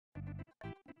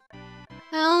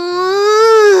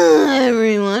Hello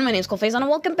everyone, my name is ColdPhazon and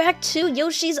welcome back to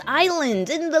Yoshi's Island.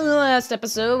 In the last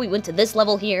episode, we went to this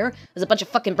level here. There's a bunch of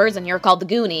fucking birds in here called the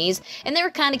Goonies, and they were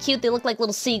kind of cute. They look like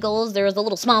little seagulls. There was the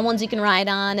little small ones you can ride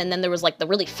on, and then there was like the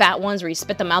really fat ones where you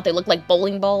spit them out. They look like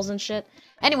bowling balls and shit.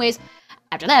 Anyways,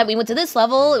 after that, we went to this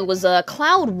level. It was a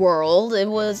cloud world. It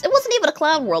wasn't even a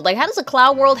cloud world. Like, how does a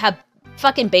cloud world have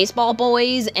fucking baseball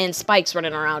boys and spikes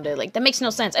running around it? Like, that makes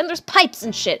no sense. And there's pipes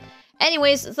and shit.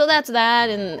 Anyways, so that's that,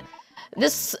 and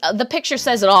this, the picture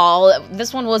says it all.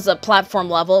 This one was a platform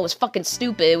level. It was fucking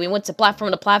stupid. We went to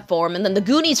platform, and then the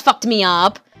Goonies fucked me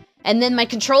up, and then my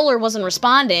controller wasn't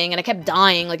responding, and I kept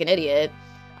dying like an idiot.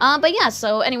 But yeah,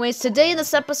 so anyways, today in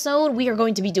this episode, we are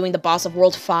going to be doing the boss of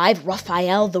World 5,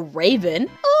 Raphael the Raven.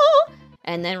 Oh!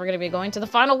 And then we're going to be going to the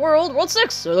final world, World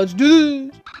 6, so let's do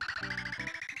this!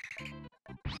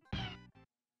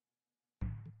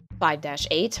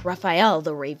 5-8, Raphael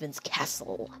the Raven's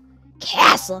castle.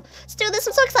 Castle? Let's do this,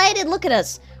 I'm so excited, look at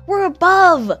us. We're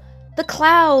above the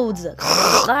clouds.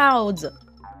 Clouds.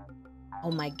 Oh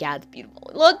my god, it's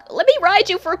beautiful. Look, let me ride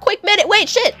you for a quick minute. Wait,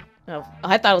 shit. Oh,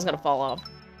 I thought it was gonna fall off.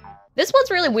 This one's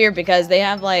really weird because they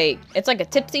have like, it's like a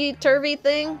tipsy-turvy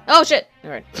thing. Oh shit.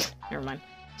 Alright, never mind.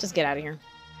 Just get out of here.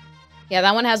 Yeah,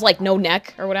 that one has like no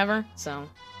neck or whatever, so.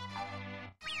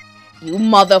 You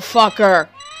motherfucker.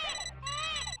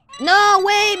 No,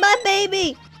 wait, my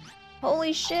baby!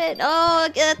 Holy shit. Oh,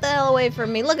 get the hell away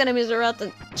from me. Look at him, he's about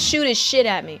to shoot his shit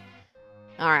at me.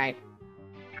 Alright.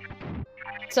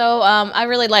 So, I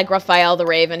really like Raphael the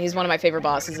Raven. He's one of my favorite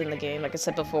bosses in the game. Like I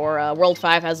said before, World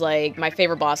 5 has, like, my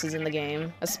favorite bosses in the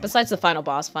game. Besides the final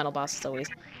boss. Final boss is always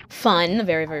fun.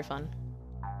 Very, very fun.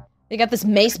 You got this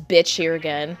mace bitch here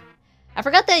again. I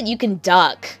forgot that you can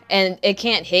duck, and it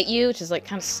can't hit you, which is, like,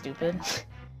 kind of stupid.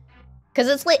 Because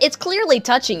it's like, it's clearly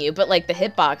touching you, but like the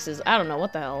hitboxes, I don't know,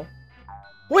 what the hell.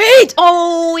 Wait!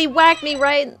 Oh, he whacked me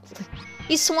right.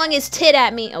 He swung his tit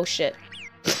at me. Oh shit.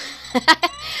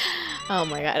 Oh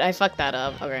my god, I fucked that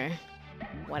up. Okay.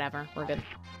 Whatever, we're good.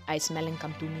 Ice melon,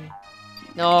 come to me.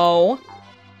 No.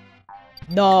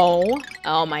 No.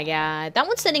 Oh my god. That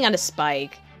one's sitting on a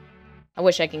spike. I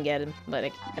wish I can get him, but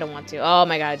I don't want to. Oh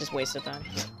my god, I just wasted that.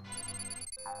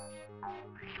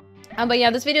 But yeah,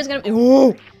 this video is gonna be.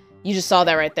 Ooh! You just saw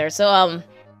that right there. So,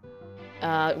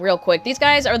 real quick, these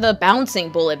guys are the bouncing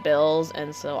bullet bills,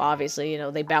 and so obviously, you know,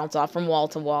 they bounce off from wall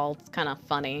to wall. It's kind of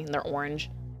funny, and they're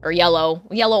orange. Or yellow.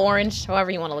 Yellow-orange,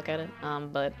 however you want to look at it.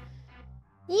 But,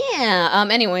 yeah,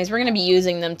 anyways, we're gonna be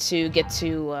using them to get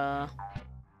to,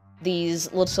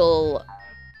 these little...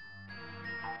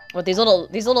 What, these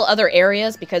little other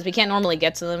areas, because we can't normally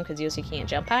get to them, because Yoshi can't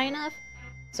jump high enough.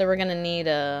 So we're gonna need,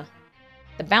 the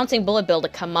bouncing bullet bill to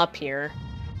come up here.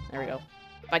 There we go.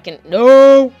 If I can...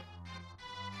 No!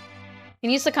 He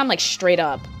needs to come, like, straight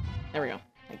up. There we go.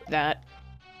 Like that.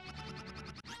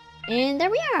 And there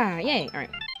we are! Yay! Alright.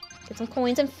 Get some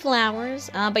coins and flowers.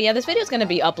 But yeah, this video is gonna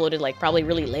be uploaded, like, probably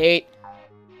really late.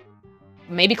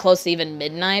 Maybe close to even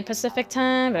midnight Pacific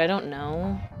time, but I don't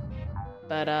know.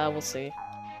 But, we'll see.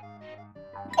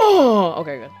 Oh!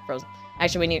 Okay, good. Frozen.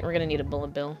 Actually, we're gonna need a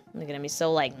bullet bill. They're gonna be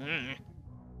so, like...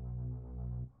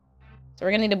 So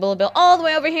we're gonna need a bullet bill all the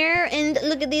way over here, and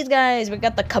look at these guys. We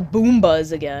got the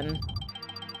Kaboombas again.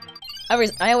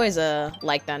 I always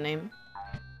liked that name.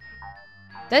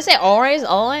 Did I say always?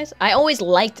 Always? I always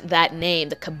liked that name,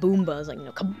 the Kaboombas, like, you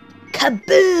know,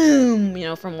 kaboom, you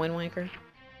know, from Wind Waker.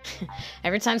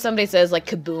 Every time somebody says like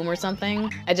kaboom or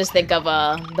something, I just think of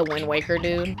the Wind Waker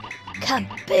dude.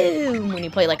 Kaboom! When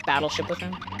you play like Battleship with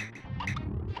him.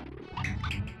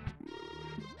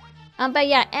 But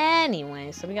yeah,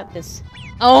 anyway, so we got this.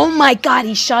 Oh my god,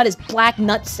 he shot his black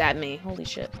nuts at me. Holy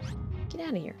shit. Get out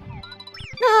of here.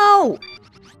 No!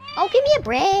 Oh, give me a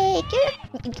break.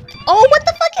 Oh, what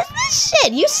the fuck is this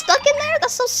shit? You stuck in there?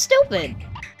 That's so stupid.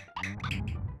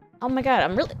 Oh my god,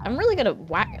 I'm really gonna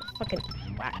fucking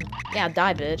whack. Yeah,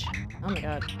 die, bitch. Oh my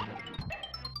god.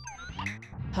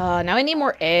 Now I need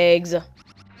more eggs.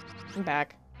 I'm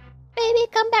back. Baby,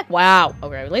 come back. Wow.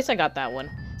 Okay, at least I got that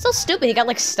one. So stupid, he got,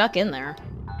 like, stuck in there.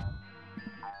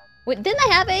 Wait, didn't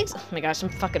I have eggs? Oh my gosh, I'm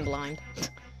fucking blind.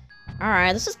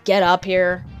 Alright, let's just get up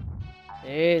here.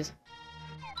 Jeez.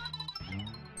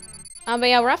 But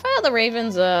yeah, Raphael the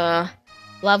Raven's,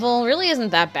 level really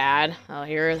isn't that bad. Oh,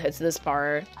 here, it's this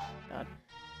part.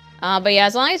 God. But yeah,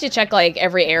 as long as you check, like,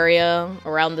 every area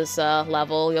around this,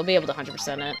 level, you'll be able to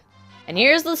 100% it. And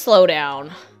here's the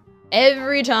slowdown.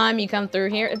 Every time you come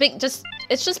through here,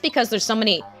 it's just because there's so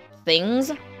many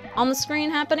things on the screen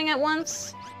happening at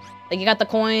once. Like, you got the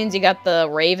coins, you got the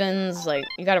ravens, like,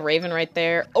 you got a raven right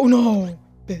there. Oh no!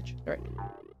 Bitch. Alright.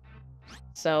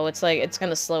 So it's like, it's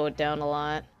gonna slow it down a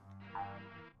lot.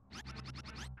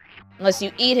 Unless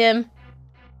you eat him.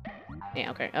 Yeah,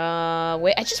 okay.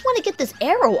 Wait, I just want to get this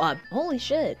arrow up. Holy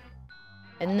shit.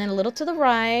 And then a little to the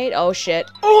right. Oh, shit.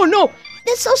 Oh, no!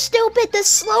 This is so stupid!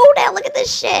 This slowdown! Look at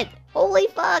this shit! Holy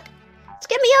fuck! Let's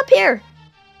get me up here!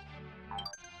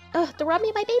 Ugh, to rob me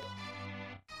of my baby?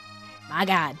 My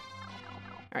god.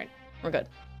 Alright, we're good.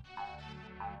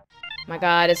 My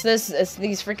god, it's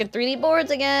these freaking 3D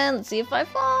boards again. Let's see if I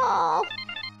fall.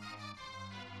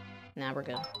 Nah, we're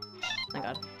good. My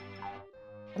god.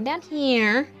 Come down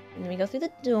here, and then we go through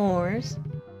the doors.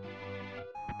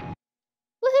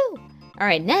 Woohoo!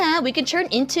 Alright, now we can turn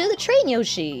into the train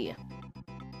Yoshi.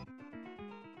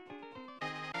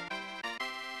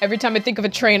 Every time I think of a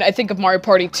train, I think of Mario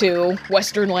Party 2,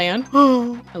 Western Land.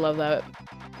 I love that.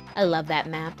 I love that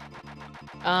map.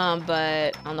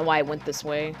 But I don't know why I went this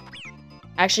way.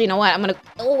 Actually, you know what? I'm gonna...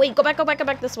 Oh, wait, go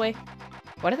back this way.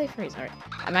 Why do they freeze? Alright.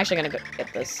 I'm actually gonna go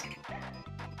get this.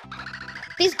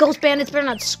 These ghost bandits better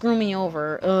not screw me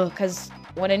over. Ugh, because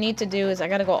what I need to do is I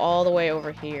gotta go all the way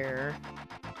over here.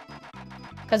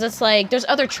 Because it's like, there's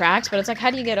other tracks, but it's like, how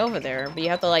do you get over there? But you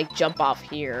have to, like, jump off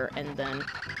here, and then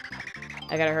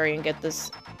I gotta hurry and get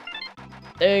this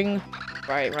thing.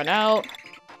 Right, run out.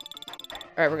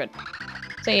 Alright, we're good.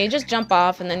 So yeah, you just jump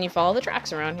off, and then you follow the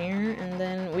tracks around here, and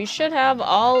then we should have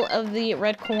all of the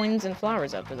red coins and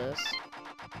flowers after this.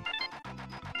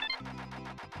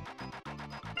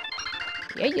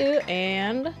 Yeah,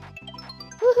 and...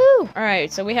 Woohoo!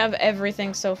 Alright, so we have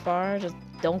everything so far. Just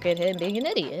don't get hit being an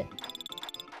idiot.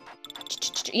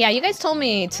 Yeah, you guys told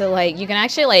me to, like, you can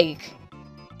actually, like,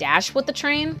 dash with the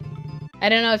train. I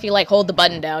don't know if you, like, hold the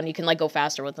button down, you can, like, go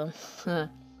faster with them.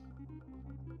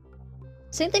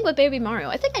 Same thing with Baby Mario.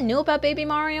 I think I knew about Baby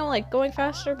Mario, like, going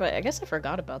faster, but I guess I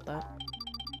forgot about that.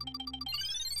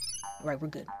 Right, we're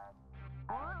good.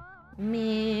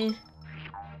 Meh.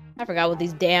 I forgot what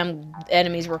these damn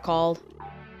enemies were called.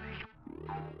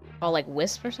 Oh, like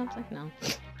Wisp or something? No.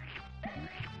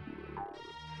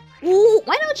 Ooh,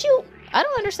 why don't you... I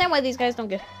don't understand why these guys don't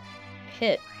get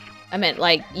hit. I meant,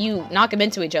 like, you knock them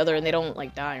into each other and they don't,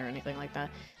 like, die or anything like that.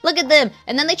 Look at them!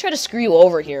 And then they try to screw you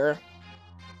over here.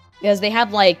 Because they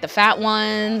have, like, the fat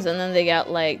ones, and then they got,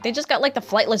 like... They just got, like, the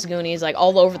flightless Goonies, like,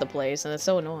 all over the place, and it's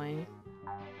so annoying.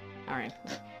 Alright.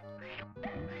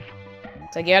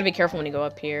 So you gotta be careful when you go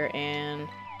up here, and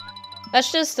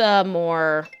that's just,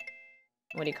 more,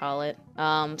 what do you call it?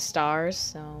 Stars,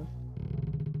 so.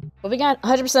 But we got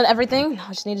 100% everything. All I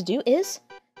just need to do is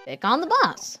pick on the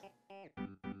boss.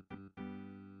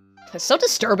 It's so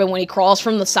disturbing when he crawls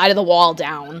from the side of the wall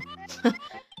down. It's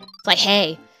like,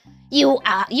 hey, you will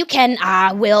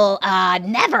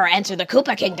never enter the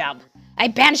Koopa Kingdom. I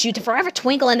banish you to forever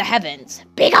twinkle in the heavens.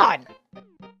 Be gone!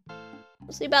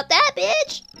 We'll see about that,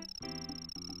 bitch!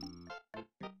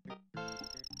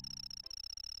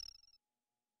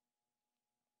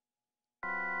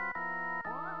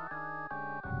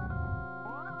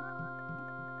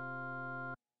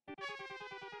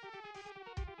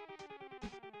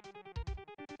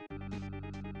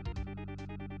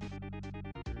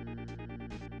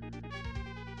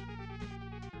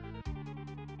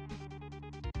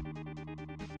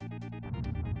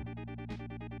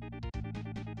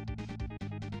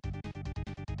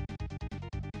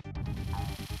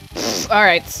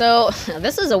 Alright, so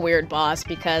this is a weird boss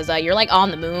because you're like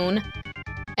on the moon.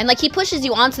 And like he pushes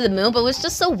you onto the moon, but what's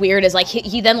just so weird is like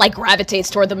he then like gravitates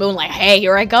toward the moon like, hey,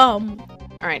 here I come.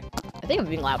 Alright, I think I'm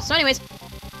being loud. So anyways,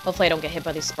 hopefully I don't get hit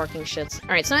by these sparking shits.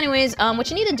 Alright, so anyways, what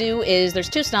you need to do is there's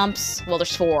 2 stumps. Well,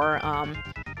 there's 4.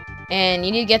 And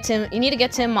you need to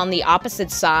get him on the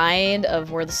opposite side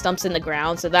of where the stump's in the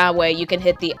ground, so that way you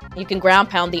can ground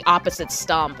pound the opposite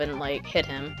stump and like hit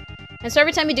him. And so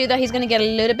every time you do that, he's gonna get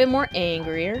a little bit more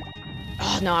angrier.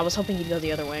 Oh no, I was hoping he'd go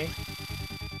the other way.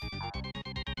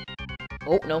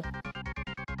 Oh no.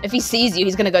 If he sees you,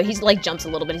 he's gonna go, he's like jumps a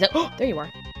little bit, he's like, oh, there you are.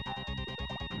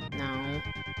 No.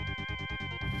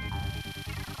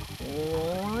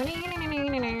 Are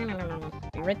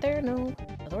you right there? No.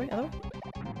 Other way, other way?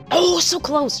 Oh, so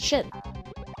close! Shit.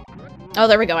 Oh,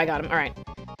 there we go, I got him. Alright.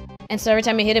 And so every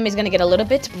time you hit him, he's gonna get a little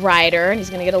bit brighter, and he's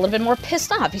gonna get a little bit more pissed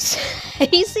off. You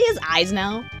see his eyes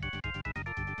now?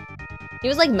 He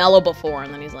was, like, mellow before,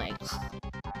 and then he's like...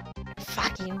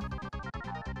 Fuck you.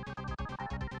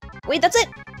 Wait, that's it!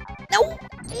 No!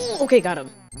 Ooh, okay, got him.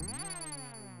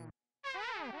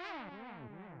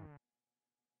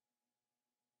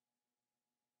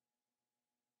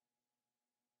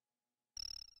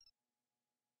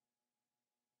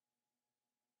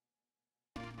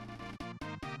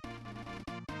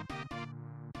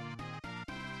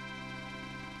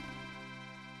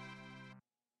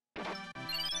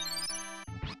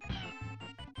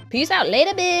 Peace out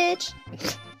later, bitch!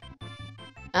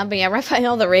 But yeah,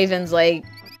 Raphael the Raven's, like,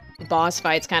 boss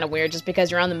fight's kind of weird just because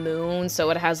you're on the moon, so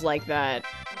it has, like, that...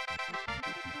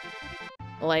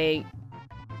 Like...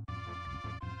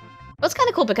 Well, it's kind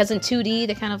of cool because in 2D,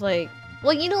 they kind of, like...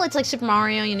 Well, you know, it's like Super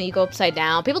Mario, you know, you go upside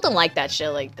down. People don't like that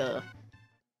shit, like the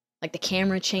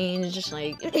camera change, just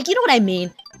like, you know what I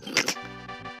mean. And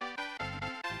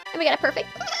we got it perfect.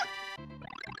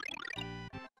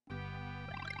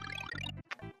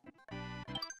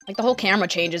 Like, the whole camera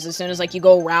changes as soon as, like, you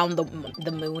go around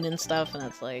the moon and stuff, and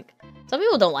it's like... Some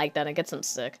people don't like that, it gets them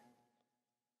sick.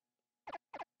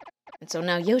 And so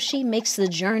now Yoshi makes the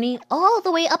journey all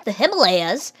the way up the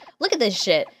Himalayas. Look at this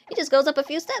shit. He just goes up a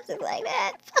few steps and like,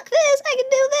 man, fuck this, I can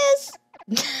do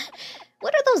this.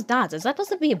 What are those dots? Is that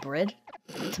supposed to be a bridge?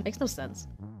 It makes no sense.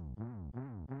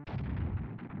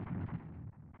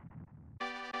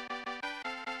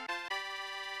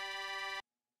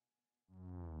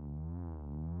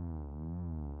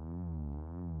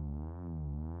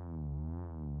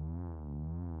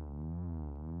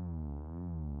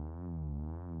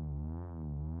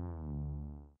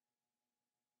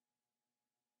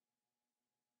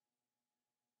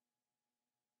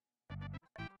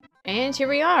 And here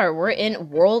we are, we're in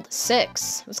World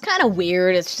 6. It's kind of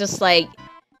weird, it's just like,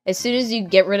 as soon as you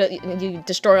get rid of, you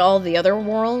destroy all the other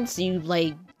worlds, you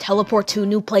like, teleport to a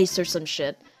new place or some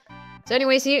shit. So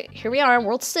anyways, here we are in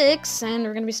World 6, and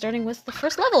we're gonna be starting with the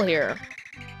first level here.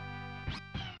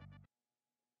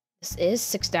 This is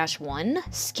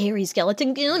 6-1, Scary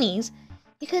Skeleton Goonies.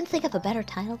 You couldn't think of a better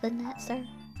title than that, sir?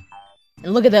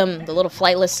 And look at them, the little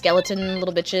flightless skeleton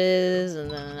little bitches,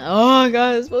 and then, oh my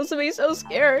god, it's supposed to be so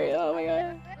scary, oh my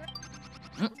god.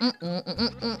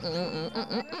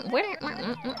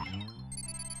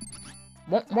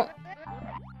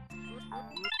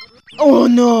 Oh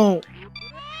no!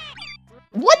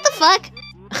 What the fuck?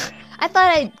 I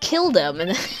thought I killed him, and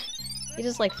then he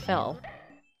just like fell.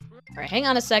 Alright, hang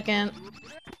on a second.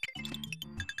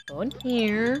 Go in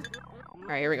here.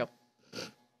 Alright, here we go.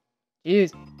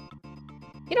 Jeez.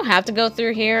 You don't have to go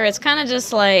through here. It's kind of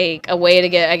just like a way to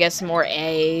get, I guess, more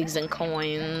eggs and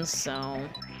coins, so...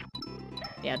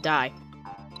 Yeah, die.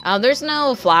 There's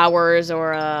no flowers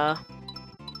or,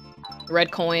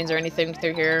 red coins or anything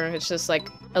through here. It's just like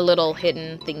a little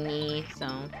hidden thingy, so...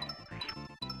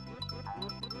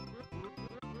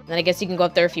 Then I guess you can go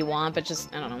up there if you want, but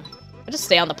just, I don't know. I'll just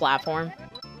stay on the platform.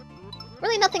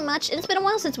 Really nothing much, and it's been a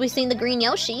while since we've seen the green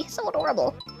Yoshi. So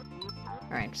adorable.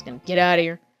 Alright, I'm just gonna get out of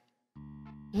here.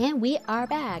 And we are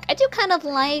back. I do kind of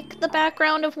like the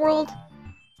background of World.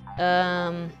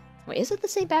 Wait, is it the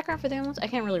same background for the other ones? I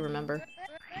can't really remember.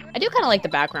 I do kind of like the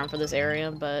background for this area,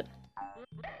 but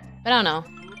I don't know.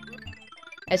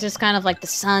 It's just kind of like the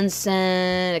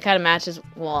sunset. It kind of matches,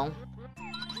 well,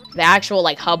 the actual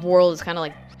like hub world is kind of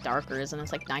like darker, isn't it?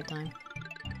 It's like nighttime.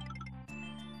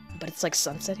 But it's like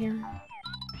sunset here.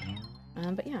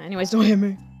 But yeah, anyways, don't hit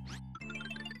me.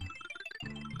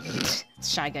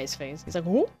 Shy Guy's face. He's like,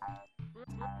 who?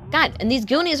 God, and these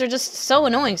Goonies are just so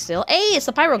annoying still. Hey, it's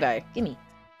the Pyro Guy. Gimme.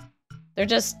 They're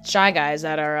just Shy Guys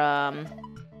that are,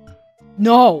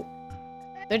 No!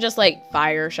 They're just, like,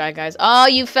 fire Shy Guys. Oh,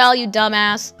 you fell, you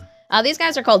dumbass. These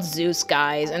guys are called Zeus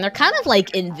guys, and they're kind of,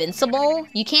 like, invincible.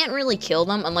 You can't really kill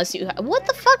them unless you... What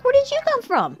the fuck? Where did you come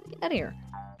from? Get out of here.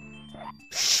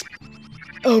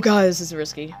 Oh, God, this is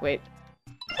risky. Wait.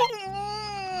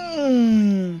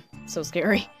 So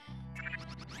scary.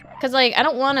 Because, like, I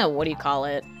don't want to, what do you call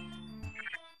it?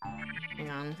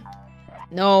 Hang on.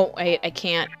 No, I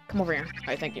can't. Come over here.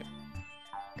 Alright, thank you.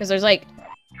 Because there's, like,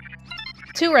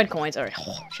 2 red coins. Alright,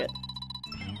 oh, shit.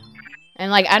 And,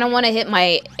 like, I don't want to hit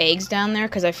my eggs down there,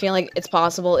 because I feel like it's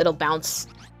possible it'll bounce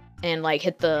and, like,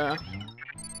 hit the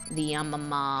what do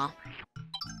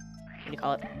you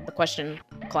call it? The question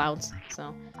clouds.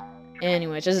 So,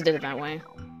 anyway, I just did it that way.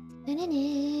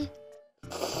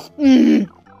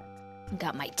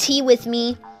 Got my tea with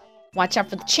me. Watch out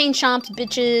for the chain chomps,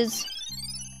 bitches.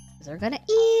 They're gonna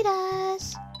eat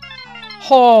us.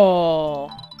 Ho!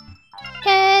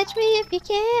 Catch me if you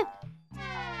can.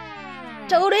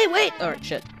 Toady, wait! Oh,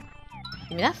 shit.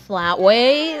 Give me that flat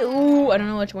way. Ooh, I don't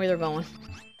know which way they're going. Alright,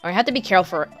 I have to be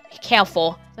careful.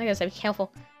 Careful. I gotta say, be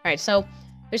careful. Alright, so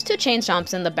there's 2 chain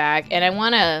chomps in the back, and I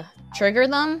wanna trigger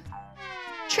them.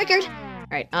 Triggered!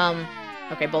 Alright,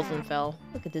 okay, both of them fell.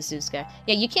 Look at this Zeus guy.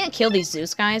 Yeah, you can't kill these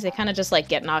Zeus guys. They kind of just, like,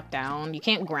 get knocked down. You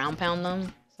can't ground pound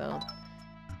them, so...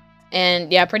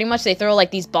 And, yeah, pretty much they throw,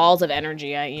 like, these balls of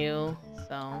energy at you.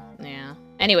 So, yeah.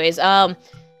 Anyways, so,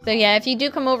 yeah, if you do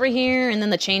come over here, and then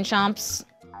the chain chomps,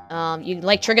 you,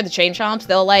 like, trigger the chain chomps,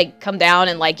 they'll, like, come down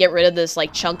and, like, get rid of this,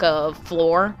 like, chunk of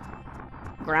floor.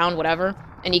 ground, whatever.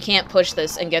 And you can't push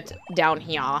this and get down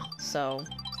here, so...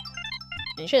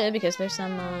 And you should, because there's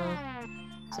some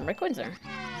red coins there.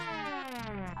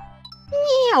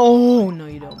 Oh, no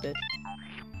you don't, bitch.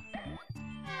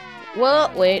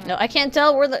 Well, wait, no, I can't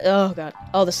tell where the... Oh, God.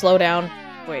 Oh, the slowdown.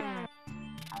 Wait.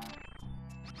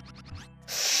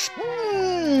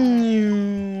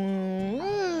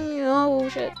 Oh,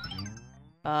 shit.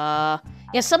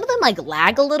 Yeah, some of them, like,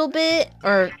 lag a little bit,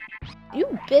 or... You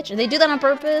bitch, they do that on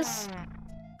purpose.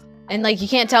 And, like, you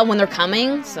can't tell when they're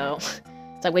coming, so...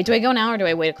 It's like, wait, do I go now, or do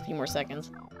I wait a few more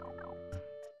seconds?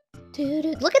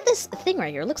 Dude, look at this thing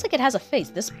right here. It looks like it has a face.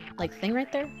 This, like, thing right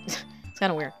there? It's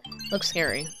kind of weird. Looks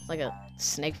scary. It's like a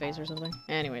snake face or something.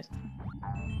 Anyways.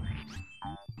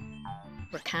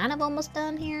 We're kind of almost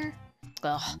done here.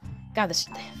 Ugh. God, this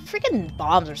freaking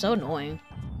bombs are so annoying.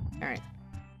 Alright.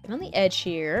 Get on the edge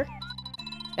here.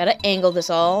 Gotta angle this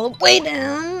all the way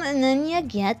down, and then you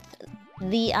get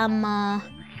the,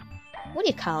 what do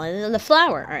you call it? The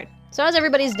flower. Alright. So how's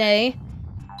everybody's day?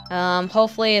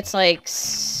 Hopefully it's, like,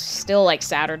 still, like,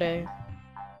 Saturday.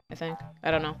 I think.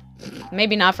 I don't know.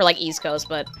 Maybe not for, like, East Coast,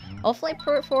 but hopefully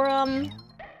for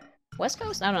West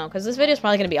Coast? I don't know, because this video is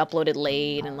probably going to be uploaded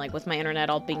late, and, like, with my internet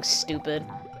all being stupid.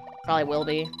 Probably will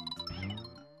be.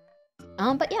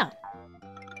 But yeah.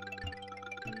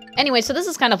 Anyway, so this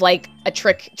is kind of like a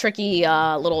tricky,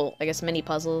 little, I guess, mini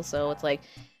puzzle, so it's like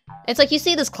you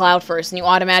see this cloud first, and you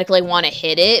automatically want to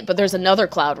hit it, but there's another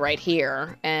cloud right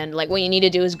here, and, like, what you need to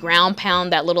do is ground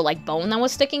pound that little, like, bone that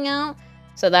was sticking out,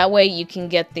 so that way you can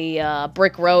get the,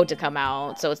 brick road to come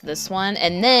out, so it's this one,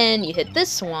 and then you hit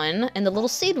this one, and the little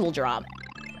seed will drop.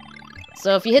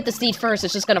 So if you hit the seed first,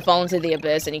 it's just gonna fall into the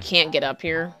abyss, and you can't get up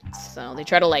here, so they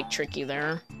try to, like, trick you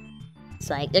there. It's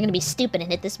like, they're gonna be stupid and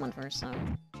hit this one first, so...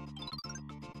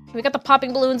 We got the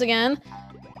popping balloons again.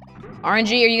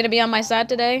 RNG, are you gonna be on my side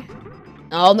today?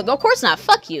 Oh, of course not.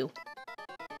 Fuck you.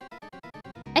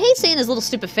 I hate seeing his little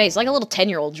stupid face. Like a little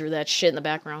 10-year-old drew that shit in the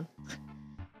background.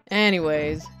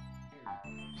 Anyways.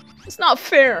 It's not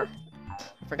fair.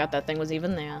 I forgot that thing was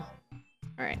even there.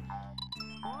 Alright.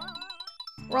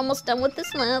 We're almost done with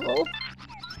this level.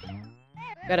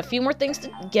 Got a few more things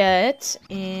to get,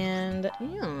 and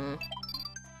yeah.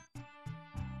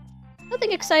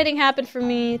 Nothing exciting happened for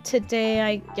me today,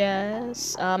 I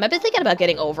guess. I've been thinking about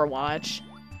getting Overwatch.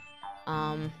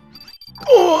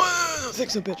 Oh,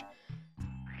 thanks a bitch.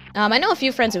 I know a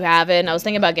few friends who have it, and I was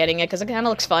thinking about getting it because it kind of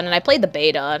looks fun, and I played the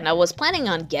beta, and I was planning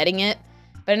on getting it,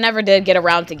 but I never did get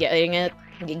around to getting it.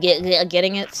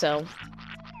 So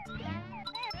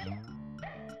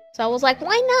I was like,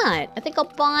 why not? I think I'll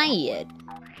buy it.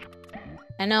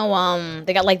 I know,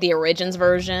 they got, like, the Origins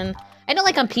version. I know,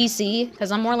 like, on PC,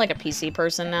 because I'm more like a PC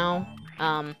person now.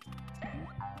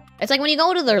 It's like when you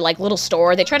go to their, like, little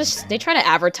store, they try to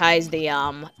advertise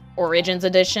the, Origins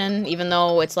edition, even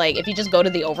though it's like, if you just go to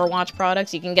the Overwatch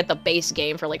products, you can get the base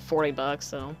game for, like, 40 bucks,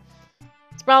 so...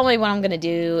 It's probably what I'm gonna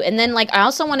do. And then, like, I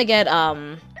also want to get,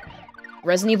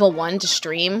 Resident Evil 1 to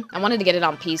stream. I wanted to get it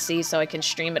on PC so I can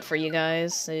stream it for you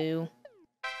guys, so...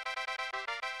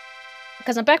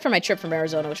 Because I'm back from my trip from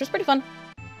Arizona, which was pretty fun.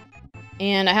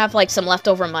 And I have, like, some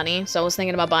leftover money, so I was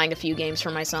thinking about buying a few games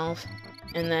for myself.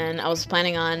 And then I was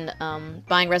planning on,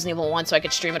 buying Resident Evil 1 so I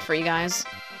could stream it for you guys.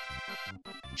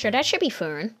 Sure, that should be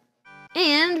fun.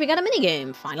 And we got a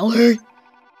minigame, finally!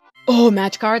 Oh,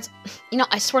 match cards. You know,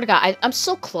 I swear to God, I'm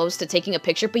so close to taking a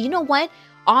picture, but you know what?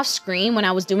 Off screen, when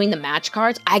I was doing the match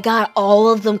cards, I got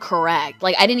all of them correct.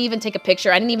 Like, I didn't even take a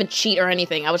picture, I didn't even cheat or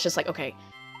anything. I was just like, okay.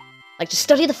 Like, just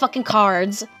study the fucking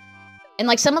cards. And,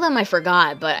 like, some of them I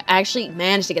forgot, but I actually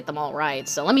managed to get them all right.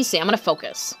 So, let me see. I'm gonna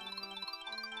focus.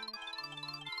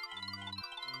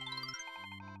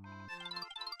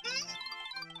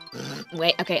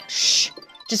 Wait, okay, shh.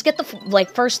 Just get the, like,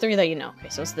 first three that you know. Okay,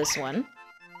 so it's this one.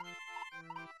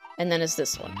 And then it's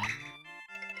this one.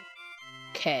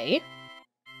 Okay.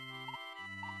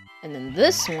 And then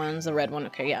this one's the red one.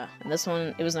 Okay, yeah. And this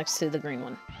one, it was next to the green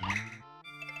one.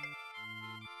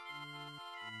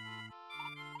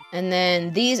 And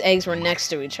then these eggs were next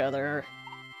to each other.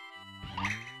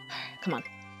 Come on.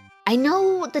 I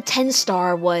know the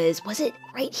 10-star was it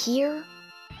right here?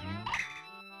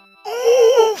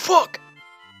 Oh, fuck!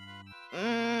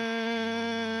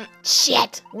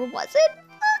 Shit! Where was it?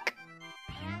 Fuck!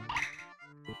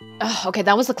 Ugh, okay,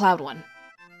 that was the cloud one.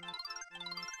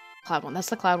 Cloud one, that's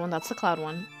the cloud one, that's the cloud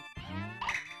one.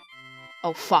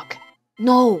 Oh, fuck.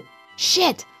 No!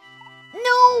 Shit!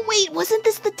 No, wait, wasn't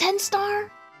this the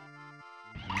 10-star?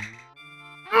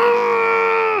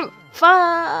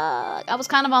 Fuck! I was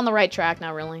kind of on the right track,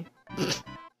 not really.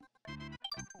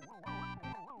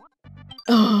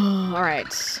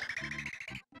 Alright.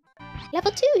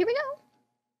 Level 2, here we go.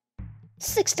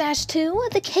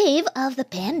 6-2, the Cave of the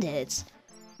Bandits.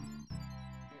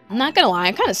 I'm not gonna lie,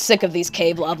 I'm kind of sick of these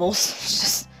cave levels.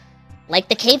 Just like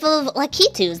the Cave of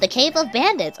Lakitu's, the Cave of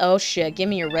Bandits. Oh shit, give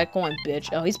me your red coin, bitch.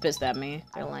 Oh, he's pissed at me.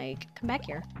 They're like, come back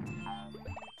here.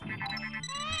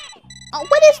 Oh,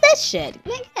 what is that shit?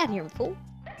 Man, get out of here, fool.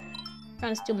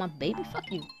 Trying to steal my baby?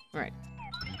 Fuck you. Alright.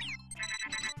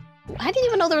 I didn't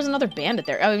even know there was another bandit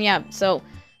there. Oh, yeah, so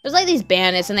there's like these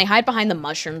bandits and they hide behind the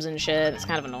mushrooms and shit. It's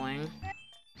kind of annoying.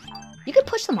 You could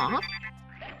push them off?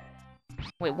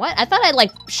 Wait, what? I thought I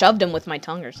like shoved them with my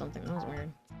tongue or something. That was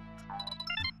weird.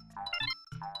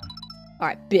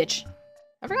 Alright, bitch.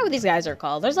 I forgot what these guys are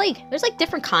called. There's like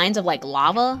different kinds of like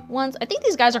lava ones. I think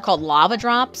these guys are called lava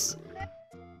drops.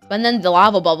 But then the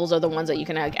lava bubbles are the ones that you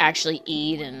can actually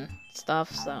eat and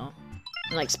stuff, so.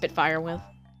 And like spit fire with.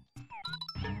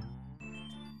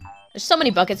 There's so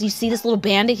many buckets. You see this little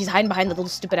bandit? He's hiding behind the little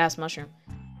stupid ass mushroom.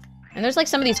 And there's like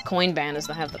some of these coin bandits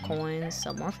that have the coins.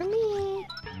 So more for me.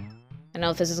 I know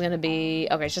if this is gonna be...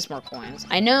 Okay, it's just more coins.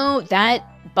 I know that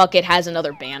bucket has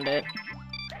another bandit.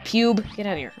 Pube. Get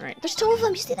out of here. Alright. There's 2 of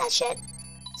them. You see that shit?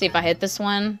 See if I hit this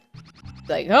one.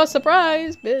 Like, oh,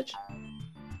 surprise, bitch.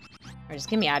 Alright, just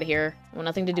get me out of here. I want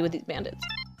nothing to do with these bandits.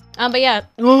 But yeah.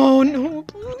 Oh, no,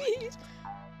 please.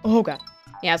 Oh, God.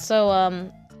 Yeah, so, I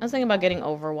was thinking about getting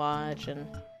Overwatch, and...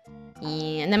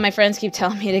 Yeah, and then my friends keep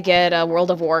telling me to get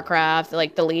World of Warcraft,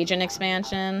 like, the Legion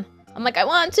expansion. I'm like, I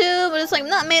want to, but it's, like,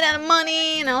 not made out of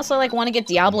money, and I also, like, want to get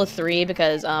Diablo 3,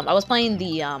 because, I was playing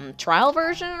the, trial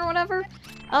version, or whatever,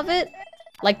 of it.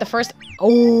 Like, the first...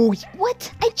 Oh,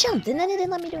 what? I jumped, and then it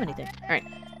didn't let me do anything. Alright.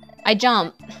 I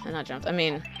jumped. Not jumped, I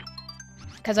mean...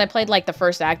 Because I played, like, the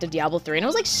first act of Diablo 3, and it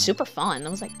was, like, super fun. I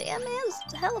was like, damn, man, this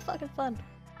is hella fucking fun.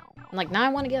 I'm like, now I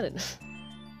want to get it.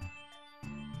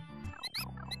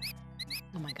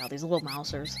 Oh my god, these little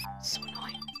mousers. So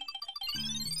annoying.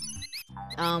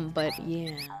 But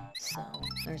yeah, so,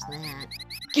 there's that.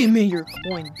 Give me your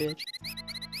coin, bitch.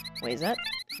 Wait, is that?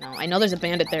 No, I know there's a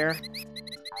bandit there.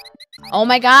 Oh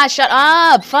my god, shut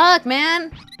up! Fuck,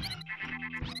 man!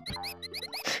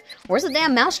 Where's the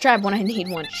damn mousetrap when I need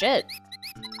one? Shit.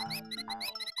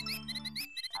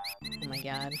 Oh my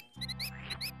god.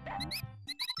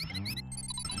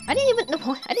 I didn't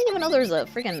even know there was a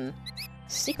freaking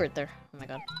secret there. Oh my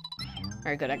god.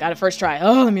 Alright, good. I got it first try.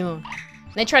 Oh, let me alone.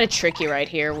 They try to trick you right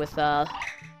here with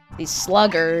these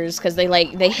sluggers, because they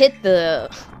hit the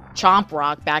chomp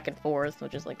rock back and forth,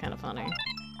 which is like kind of funny.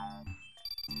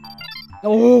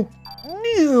 Oh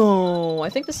no! I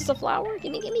think this is a flower.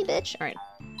 Gimme, bitch. Alright.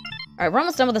 Alright, we're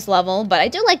almost done with this level, but I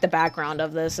do like the background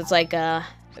of this. It's like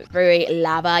very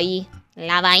lava-y.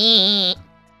 Lava-y.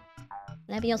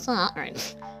 Leviosa.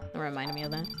 Alright. That reminded me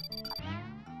of that.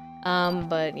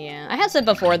 But yeah. I have said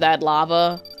before that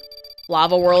lava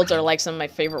worlds are like some of my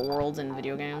favorite worlds in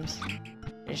video games.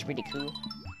 It's really cool.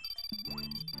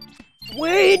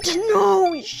 Wait!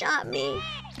 No! He shot me!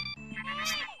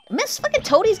 Miss fucking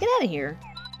Toadies, get out of here.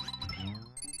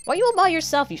 Why are you all by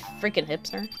yourself, you freaking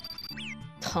hipster?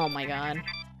 Oh my god.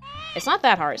 It's not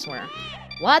that hard, I swear.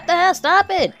 What the hell? Stop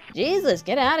it! Jesus,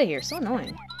 get out of here. So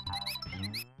annoying.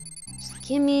 Just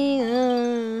give me,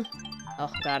 Oh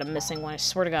god, I'm missing one. I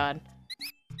swear to god.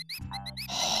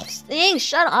 Oh, this thing,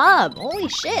 shut up! Holy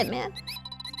shit, man.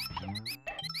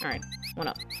 Alright, one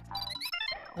up.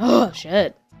 Oh,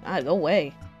 shit. God, go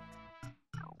away.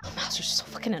 Mouse are so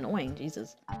fucking annoying,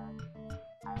 Jesus.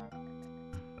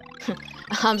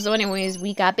 So anyways,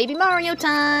 we got Baby Mario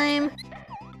time!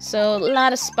 So, a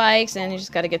lot of spikes, and you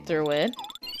just gotta get through it.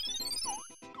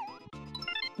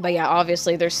 But yeah,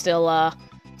 obviously, there's still,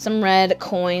 some red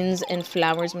coins and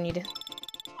flowers we need to...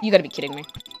 You gotta be kidding me.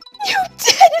 You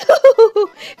did!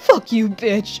 Fuck you,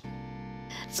 bitch!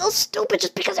 So stupid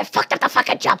just because I fucked up the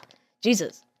fucking jump!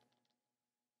 Jesus.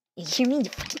 You hear me, you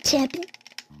fucking champion?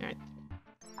 Alright.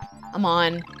 I'm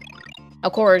on.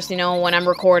 Of course, you know, when I'm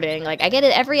recording, like, I get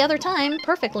it every other time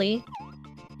perfectly.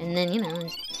 And then, you know,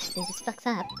 it just fucks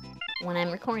up when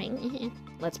I'm recording.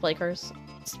 Let's play curse.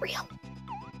 It's real.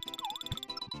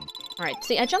 Alright,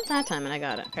 see, I jumped that time and I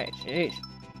got it. Okay, jeez.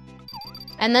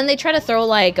 And then they try to throw,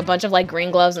 like, a bunch of, like,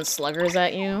 green gloves and sluggers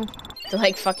at you to,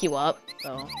 like, fuck you up,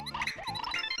 so...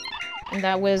 And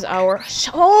that was our...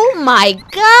 Oh my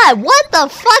god! What the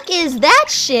fuck is that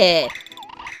shit?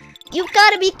 You've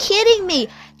gotta be kidding me!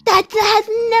 That has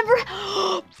never...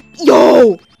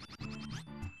 Yo!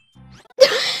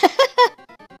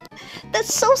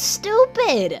 That's so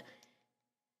stupid!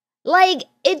 Like,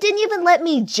 it didn't even let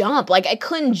me jump. Like, I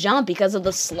couldn't jump because of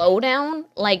the slowdown.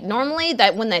 Like, normally,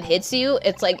 when that hits you,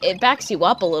 it's like, it backs you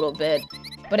up a little bit.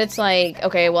 But it's like,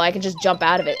 okay, well, I can just jump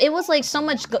out of it. It was like so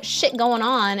much shit going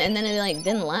on, and then it like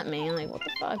didn't let me. I'm like, what the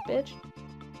fuck, bitch?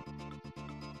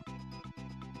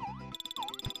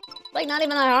 Like, not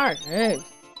even that hard. Ugh.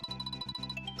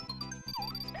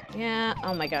 Yeah,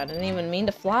 oh my god, I didn't even mean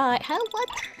to fly. How, what?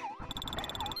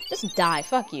 Just die,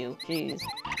 fuck you, jeez.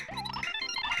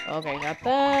 Okay, got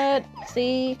that.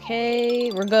 C,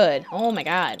 K, we're good. Oh my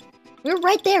god. We were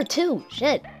right there, too,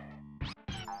 shit.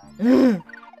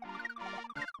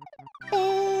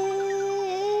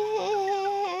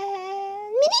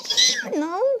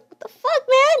 No, what the fuck,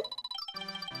 man?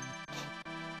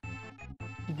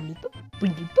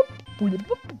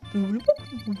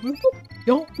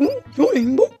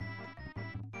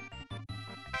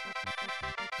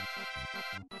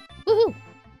 Woohoo!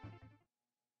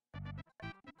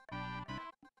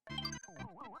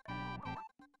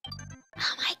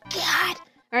 Oh my god!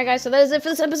 Alright guys, so that is it for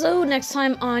this episode. Next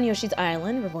time on Yoshi's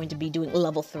Island, we're going to be doing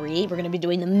level 3. We're going to be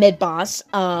doing the mid-boss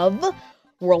of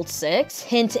World 6.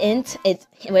 Hint, int. What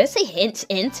did I say? Hint,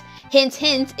 int. Hint,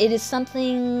 hint. It is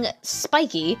something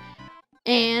spiky.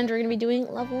 And we're going to be doing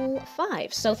level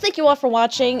 5. So thank you all for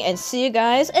watching, and see you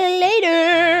guys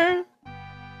later!